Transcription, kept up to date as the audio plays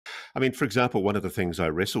I mean, for example, one of the things I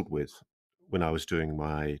wrestled with when I was doing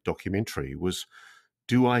my documentary was,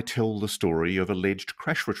 do I tell the story of alleged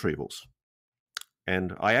crash retrievals?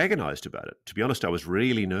 And I agonized about it. To be honest, I was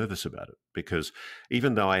really nervous about it because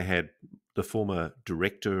even though I had the former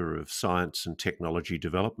director of science and technology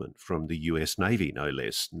development from the US Navy, no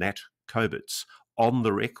less, Nat Kobitz, on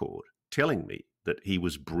the record telling me that he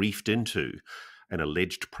was briefed into an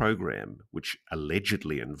alleged program which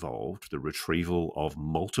allegedly involved the retrieval of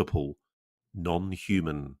multiple non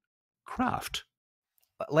human craft.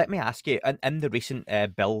 Let me ask you, in the recent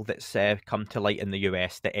bill that's come to light in the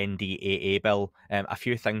US, the NDAA bill, a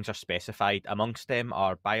few things are specified. Amongst them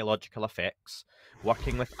are biological effects,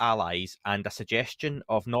 working with allies, and a suggestion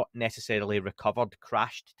of not necessarily recovered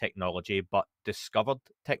crashed technology, but discovered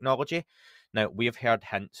technology. Now, we have heard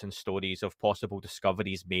hints and stories of possible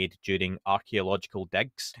discoveries made during archaeological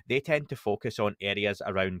digs. They tend to focus on areas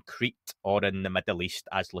around Crete or in the Middle East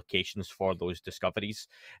as locations for those discoveries.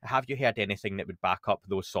 Have you heard anything that would back up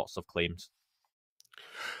those sorts of claims?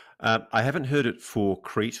 I haven't heard it for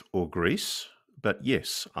Crete or Greece, but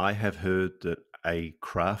yes, I have heard that a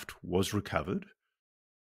craft was recovered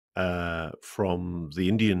from the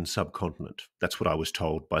Indian subcontinent. That's what I was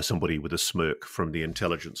told by somebody with a smirk from the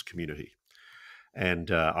intelligence community.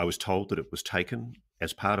 And I was told that it was taken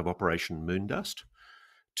as part of Operation Moondust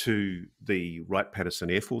to the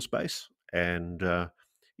Wright-Patterson Air Force Base. And,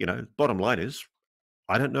 bottom line is,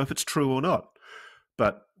 I don't know if it's true or not,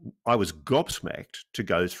 but I was gobsmacked to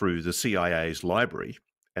go through the CIA's library.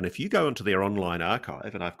 And if you go into their online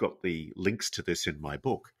archive, and I've got the links to this in my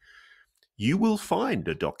book, you will find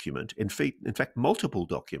a document, in fact, multiple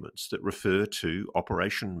documents that refer to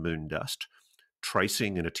Operation Moondust,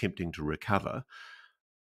 tracing and attempting to recover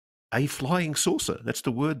a flying saucer. That's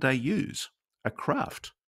the word they use, a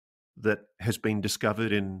craft that has been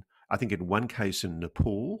discovered in, I think, in one case in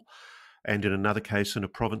Nepal and in another case in a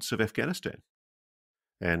province of Afghanistan.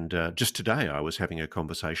 And just today, I was having a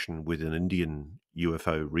conversation with an Indian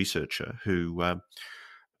UFO researcher who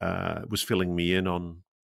was filling me in on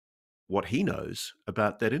what he knows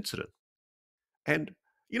about that incident. And,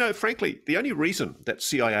 frankly, the only reason that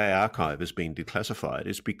CIA archive has been declassified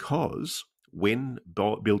is because when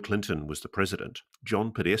Bill Clinton was the president,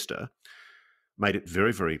 John Podesta made it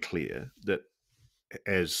very, very clear that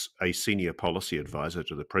as a senior policy advisor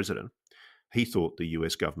to the president, he thought the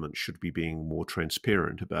US government should be being more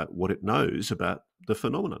transparent about what it knows about the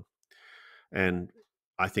phenomenon. And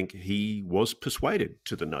I think he was persuaded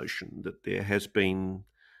to the notion that there has been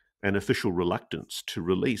an official reluctance to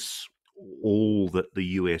release all that the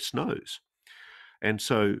US knows. And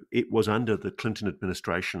so it was under the Clinton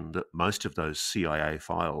administration that most of those CIA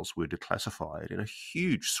files were declassified in a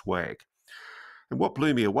huge swag. And what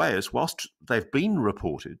blew me away is whilst they've been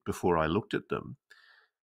reported before I looked at them,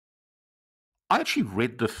 I actually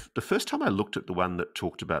read the first time I looked at the one that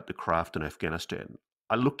talked about the craft in Afghanistan,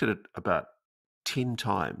 I looked at it about 10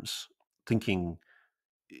 times thinking,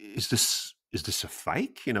 is this a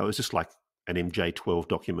fake? Is this like an MJ12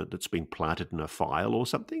 document that's been planted in a file or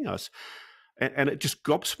something? And it just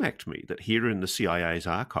gobsmacked me that here in the CIA's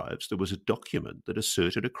archives, there was a document that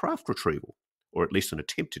asserted a craft retrieval, or at least an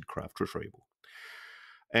attempted craft retrieval.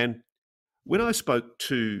 And when I spoke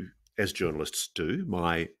to, as journalists do,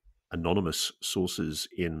 my anonymous sources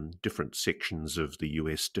in different sections of the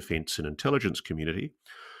US defense and intelligence community,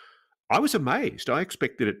 I was amazed. I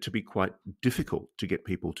expected it to be quite difficult to get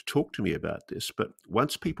people to talk to me about this. But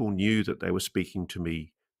once people knew that they were speaking to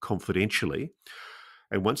me confidentially,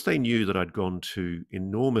 and once they knew that I'd gone to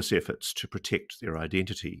enormous efforts to protect their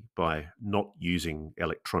identity by not using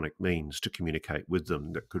electronic means to communicate with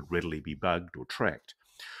them that could readily be bugged or tracked,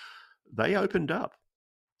 they opened up.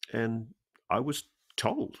 And I was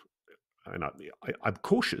told, and I'm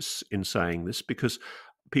cautious in saying this because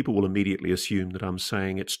people will immediately assume that I'm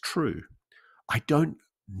saying it's true. I don't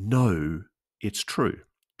know it's true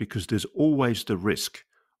because there's always the risk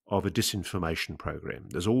of a disinformation program.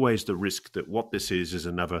 There's always the risk that what this is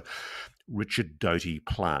another Richard Doty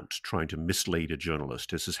plant trying to mislead a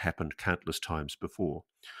journalist, as has happened countless times before.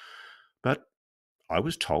 But I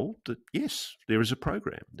was told that, yes, there is a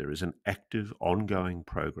program. There is an active, ongoing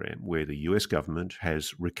program where the US government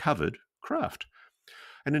has recovered craft.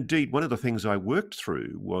 And indeed, one of the things I worked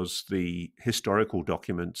through was the historical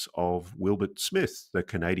documents of Wilbert Smith, the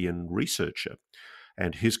Canadian researcher,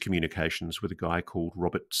 and his communications with a guy called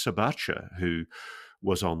Robert Sabacher, who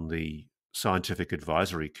was on the scientific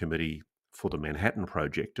advisory committee for the Manhattan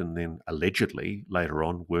Project and then allegedly later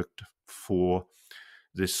on worked for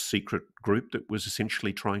this secret group that was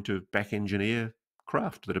essentially trying to back engineer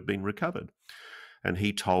craft that had been recovered. And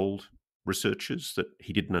he told researchers that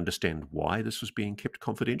he didn't understand why this was being kept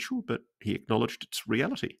confidential, but he acknowledged its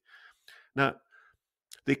reality. Now,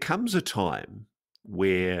 there comes a time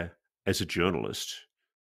where, as a journalist,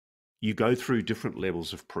 you go through different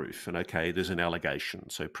levels of proof. And okay, there's an allegation.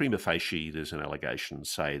 So prima facie, there's an allegation,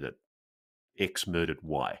 say that X murdered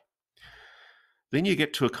Y. Then you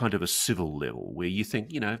get to a kind of a civil level where you think,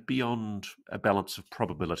 beyond a balance of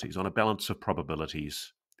probabilities, on a balance of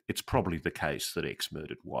probabilities, it's probably the case that X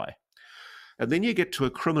murdered Y. And then you get to a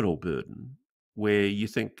criminal burden where you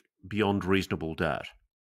think beyond reasonable doubt,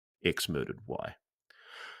 X murdered Y.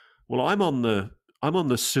 Well, I'm on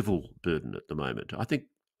the civil burden at the moment. I think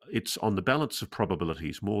it's on the balance of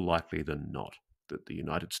probabilities more likely than not that the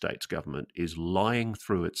United States government is lying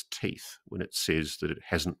through its teeth when it says that it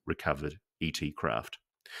hasn't recovered ET craft.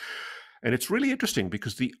 And it's really interesting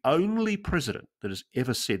because the only president that has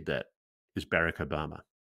ever said that is Barack Obama.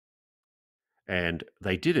 And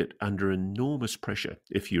they did it under enormous pressure.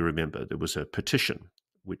 If you remember, there was a petition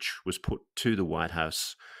which was put to the White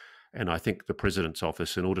House, and I think the president's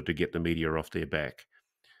office, in order to get the media off their back,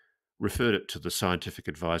 referred it to the scientific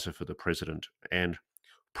advisor for the president, and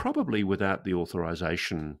probably without the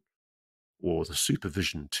authorization or the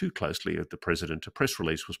supervision too closely of the president, a press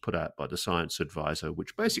release was put out by the science advisor,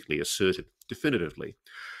 which basically asserted definitively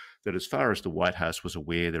that as far as the White House was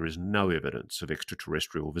aware, there is no evidence of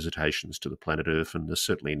extraterrestrial visitations to the planet Earth, and there's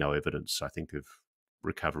certainly no evidence, I think, of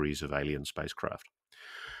recoveries of alien spacecraft.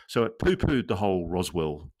 So it poo-pooed the whole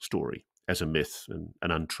Roswell story as a myth, and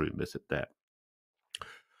an untrue myth at that.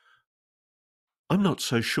 I'm not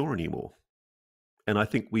so sure anymore. And I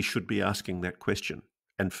think we should be asking that question.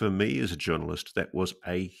 And for me as a journalist, that was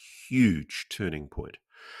a huge turning point.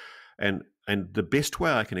 And the best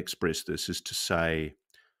way I can express this is to say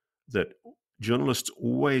that journalists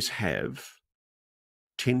always have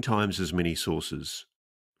 10 times as many sources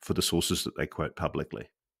for the sources that they quote publicly.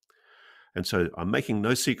 And so I'm making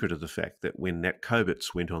no secret of the fact that when Nat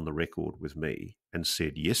Kobitz went on the record with me and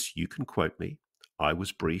said, yes, you can quote me, I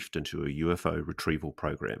was briefed into a UFO retrieval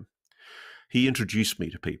program. He introduced me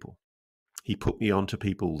to people. He put me on to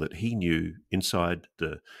people that he knew inside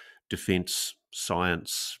the defense,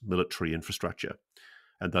 science, military infrastructure.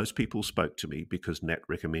 And those people spoke to me because Nat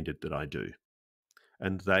recommended that I do.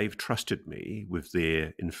 And they've trusted me with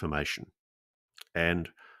their information. And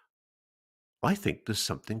I think there's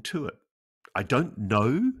something to it. I don't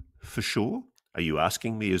know for sure. Are you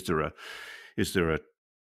asking me, is there a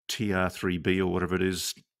TR3B or whatever it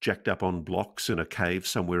is jacked up on blocks in a cave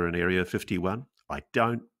somewhere in Area 51? I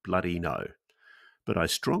don't bloody know. But I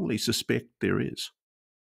strongly suspect there is.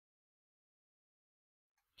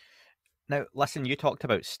 Now, listen, you talked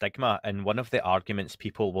about stigma, and one of the arguments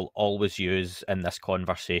people will always use in this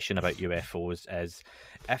conversation about UFOs is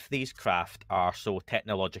if these craft are so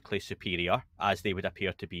technologically superior as they would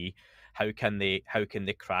appear to be, how can they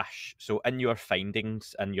crash? So in your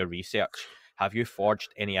findings and your research, have you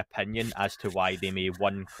forged any opinion as to why they may,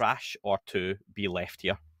 one, crash, or two, be left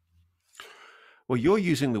here? Well, you're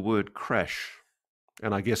using the word crash,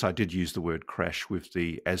 and I guess I did use the word crash with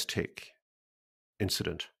the Aztec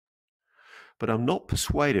incident. But I'm not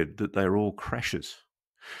persuaded that they're all crashes.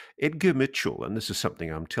 Edgar Mitchell, and this is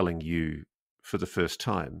something I'm telling you for the first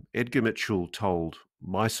time, Edgar Mitchell told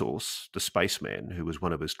my source, the spaceman, who was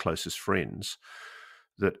one of his closest friends,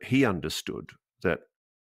 that he understood that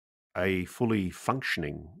a fully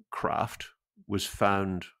functioning craft was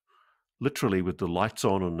found literally with the lights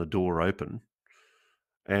on and the door open,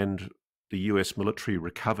 and the US military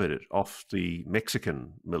recovered it off the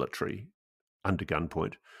Mexican military under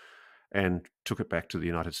gunpoint and took it back to the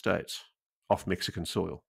United States off Mexican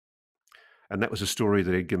soil. And that was a story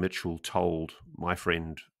that Edgar Mitchell told my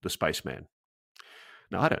friend, the spaceman.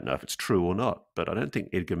 Now, I don't know if it's true or not, but I don't think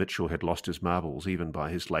Edgar Mitchell had lost his marbles even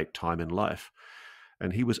by his late time in life.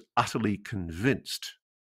 And he was utterly convinced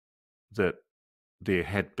that there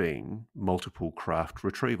had been multiple craft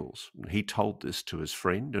retrievals. And he told this to his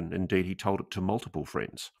friend, and indeed he told it to multiple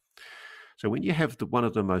friends. So when you have one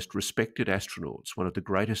of the most respected astronauts, one of the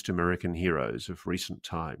greatest American heroes of recent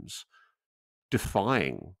times,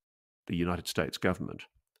 defying the United States government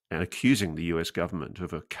and accusing the US government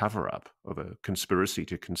of a cover-up, of a conspiracy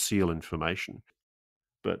to conceal information.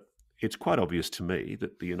 But it's quite obvious to me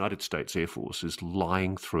that the United States Air Force is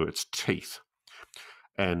lying through its teeth.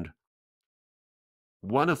 And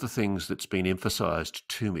one of the things that's been emphasized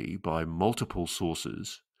to me by multiple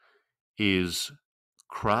sources is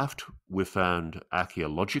craft were found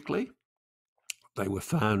archaeologically. They were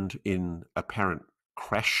found in apparent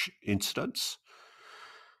crash incidents.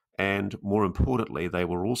 And more importantly, they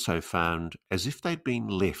were also found as if they'd been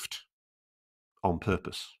left on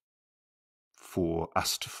purpose. for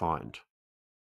us to find.